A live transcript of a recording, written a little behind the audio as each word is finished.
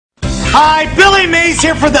Hi, Billy Mays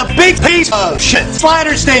here for the big piece of shit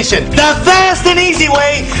slider station. The fast and easy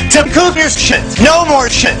way to cook your shit. No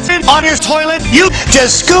more shit on your toilet. You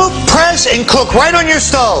just scoop, press, and cook right on your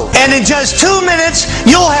stove. And in just 2 minutes,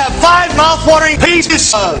 you'll have 5 mouth-watering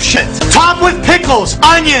pieces of shit. Topped with pickles,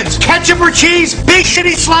 onions, ketchup or cheese. Big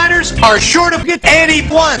shitty sliders are sure to get any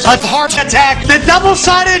once a heart attack. The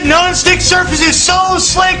double-sided non-stick surface is so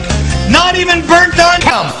slick, not even burnt on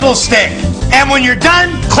will stick. And when you're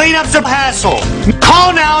done, clean up the hassle.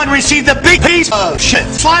 Call now and receive the big piece of shit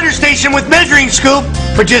slider station with measuring scoop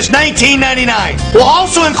for just $19.99. We'll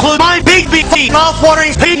also include my big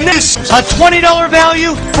mouth-watering penis, a $20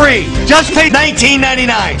 value, free. Just pay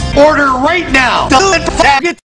 $19.99. Order right now.